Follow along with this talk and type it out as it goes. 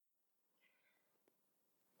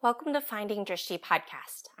Welcome to Finding Drishti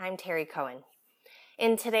podcast. I'm Terry Cohen.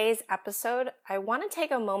 In today's episode, I want to take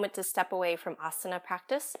a moment to step away from asana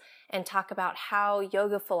practice and talk about how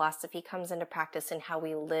yoga philosophy comes into practice and how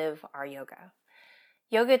we live our yoga.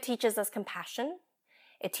 Yoga teaches us compassion.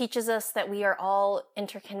 It teaches us that we are all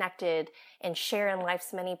interconnected and share in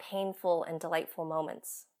life's many painful and delightful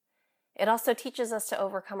moments. It also teaches us to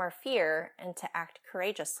overcome our fear and to act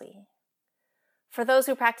courageously. For those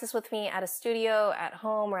who practice with me at a studio, at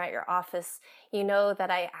home, or at your office, you know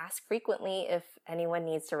that I ask frequently if anyone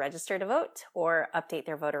needs to register to vote or update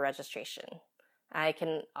their voter registration. I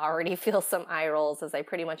can already feel some eye rolls as I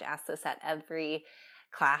pretty much ask this at every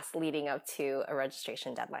class leading up to a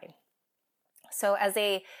registration deadline. So as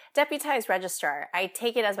a deputized registrar, I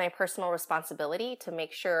take it as my personal responsibility to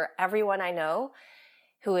make sure everyone I know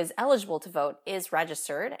who is eligible to vote is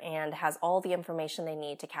registered and has all the information they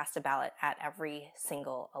need to cast a ballot at every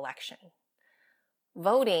single election.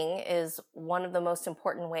 Voting is one of the most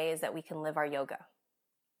important ways that we can live our yoga.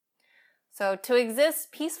 So to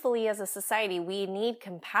exist peacefully as a society, we need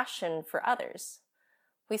compassion for others.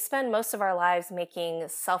 We spend most of our lives making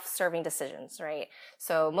self-serving decisions, right?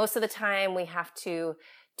 So most of the time we have to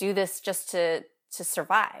do this just to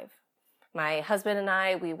survive. My husband and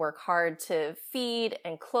I, we work hard to feed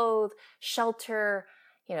and clothe, shelter,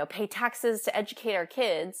 pay taxes to educate our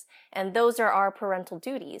kids, and those are our parental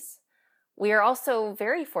duties. We are also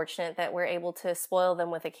very fortunate that we're able to spoil them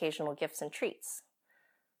with occasional gifts and treats.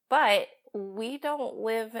 But we don't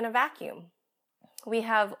live in a vacuum. We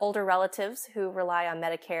have older relatives who rely on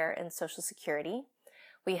Medicare and Social Security.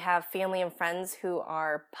 We have family and friends who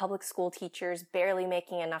are public school teachers barely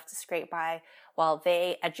making enough to scrape by while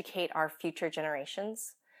they educate our future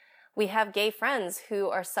generations. We have gay friends who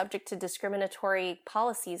are subject to discriminatory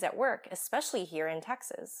policies at work, especially here in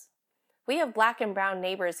Texas. We have Black and brown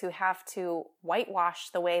neighbors who have to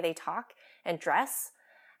whitewash the way they talk and dress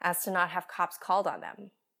as to not have cops called on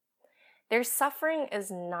them. Their suffering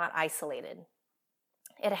is not isolated.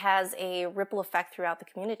 It has a ripple effect throughout the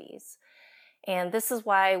communities. And this is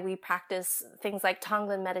why we practice things like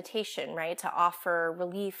Tonglen meditation, right? To offer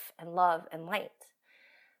relief and love and light.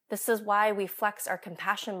 This is why we flex our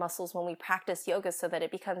compassion muscles when we practice yoga so that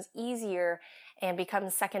it becomes easier and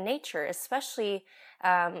becomes second nature, especially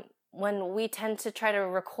when we tend to try to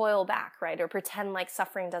recoil back, right? Or pretend like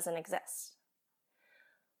suffering doesn't exist.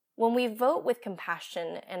 When we vote with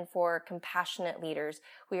compassion and for compassionate leaders,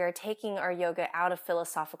 we are taking our yoga out of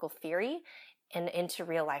philosophical theory and into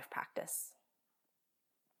real life practice.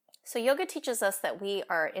 So yoga teaches us that we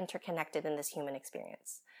are interconnected in this human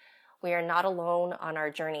experience. We are not alone on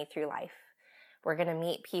our journey through life. We're going to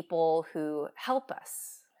meet people who help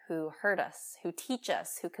us, who hurt us, who teach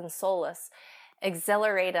us, who console us,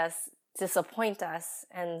 exhilarate us, disappoint us,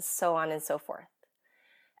 and so on and so forth.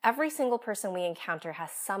 Every single person we encounter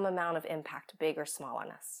has some amount of impact, big or small,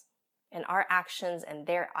 on us. And our actions and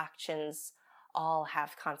their actions all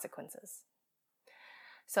have consequences.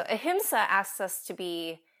 So ahimsa asks us to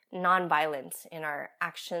be nonviolent in our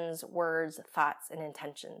actions, words, thoughts, and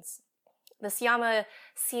intentions. This yama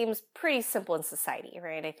seems pretty simple in society,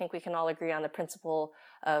 right? I think we can all agree on the principle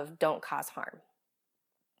of don't cause harm.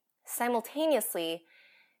 Simultaneously,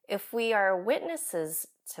 if we are witnesses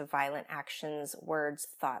to violent actions, words,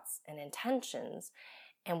 thoughts, and intentions,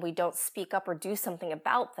 and we don't speak up or do something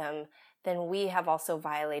about them, then we have also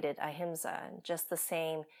violated ahimsa, just the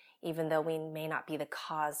same, even though we may not be the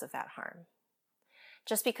cause of that harm.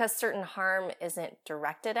 Just because certain harm isn't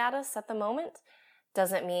directed at us at the moment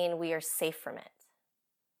doesn't mean we are safe from it.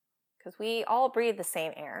 Because we all breathe the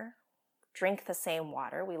same air, drink the same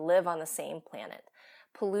water, we live on the same planet.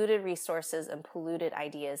 Polluted resources and polluted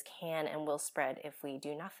ideas can and will spread if we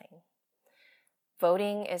do nothing.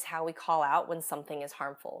 Voting is how we call out when something is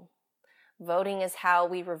harmful. Voting is how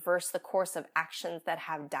we reverse the course of actions that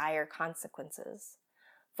have dire consequences.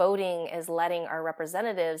 Voting is letting our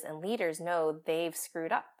representatives and leaders know they've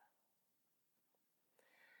screwed up.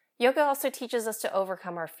 Yoga also teaches us to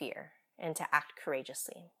overcome our fear and to act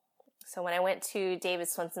courageously. So when I went to David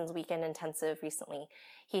Swenson's weekend intensive recently,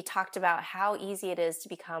 he talked about how easy it is to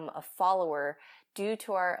become a follower due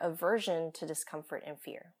to our aversion to discomfort and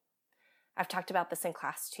fear. I've talked about this in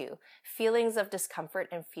class too. Feelings of discomfort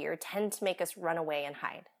and fear tend to make us run away and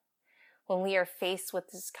hide. When we are faced with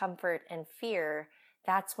discomfort and fear,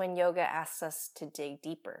 that's when yoga asks us to dig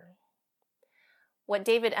deeper. What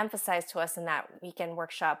David emphasized to us in that weekend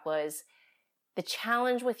workshop was the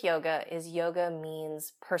challenge with yoga is yoga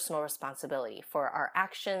means personal responsibility for our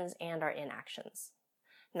actions and our inactions,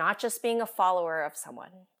 not just being a follower of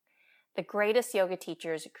someone. The greatest yoga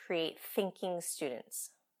teachers create thinking students,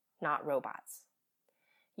 not robots.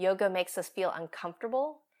 yoga makes us feel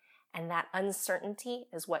uncomfortable, and that uncertainty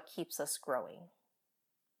is what keeps us growing.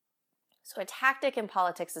 So a tactic in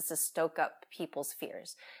politics is to stoke up people's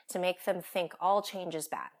fears, to make them think all change is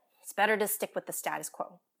bad. It's better to stick with the status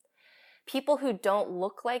quo. People who don't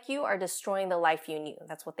look like you are destroying the life you knew.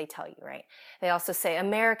 That's what they tell you, right? They also say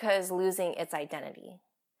America is losing its identity.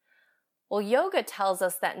 Well, yoga tells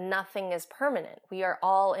us that nothing is permanent. We are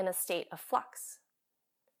all in a state of flux.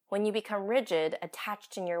 When you become rigid,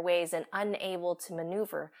 attached in your ways, and unable to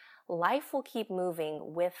maneuver, life will keep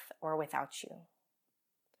moving with or without you.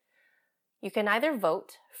 You can either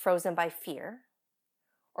vote frozen by fear,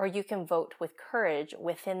 or you can vote with courage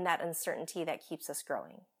within that uncertainty that keeps us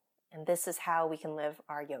growing. And this is how we can live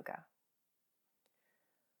our yoga.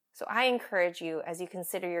 So I encourage you, as you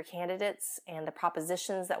consider your candidates and the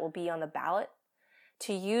propositions that will be on the ballot,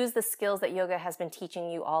 to use the skills that yoga has been teaching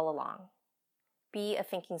you all along. Be a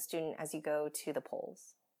thinking student as you go to the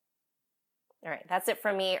polls. All right, that's it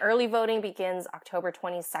from me. Early voting begins October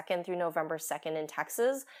 22nd through November 2nd in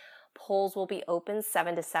Texas. Polls will be open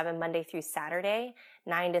 7 to 7 Monday through Saturday,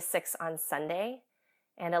 9 to 6 on Sunday,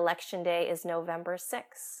 and Election Day is November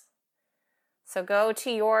 6th. So go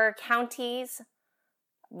to your county's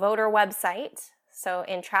voter website. So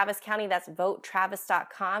in Travis County, that's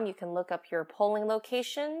votetravis.com. You can look up your polling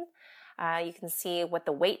location. You can see what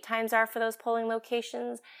the wait times are for those polling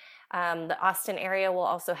locations. The Austin area will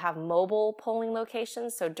also have mobile polling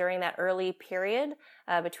locations. So during that early period,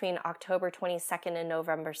 between October 22nd and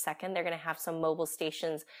November 2nd, they're going to have some mobile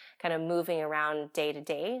stations kind of moving around day to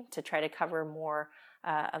day to try to cover more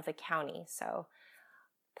of the county. So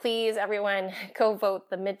please, everyone, go vote.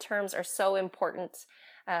 The midterms are so important.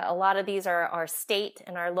 A lot of these are our state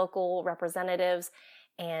and our local representatives,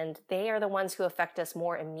 and they are the ones who affect us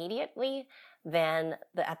more immediately than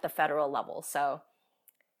at the federal level. So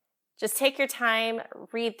just take your time,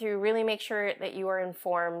 read through, really make sure that you are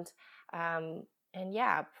informed. And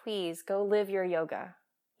yeah, please go live your yoga.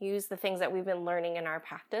 Use the things that we've been learning in our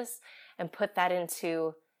practice and put that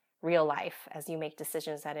into real life as you make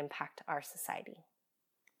decisions that impact our society.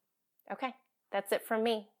 Okay, that's it from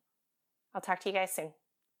me. I'll talk to you guys soon.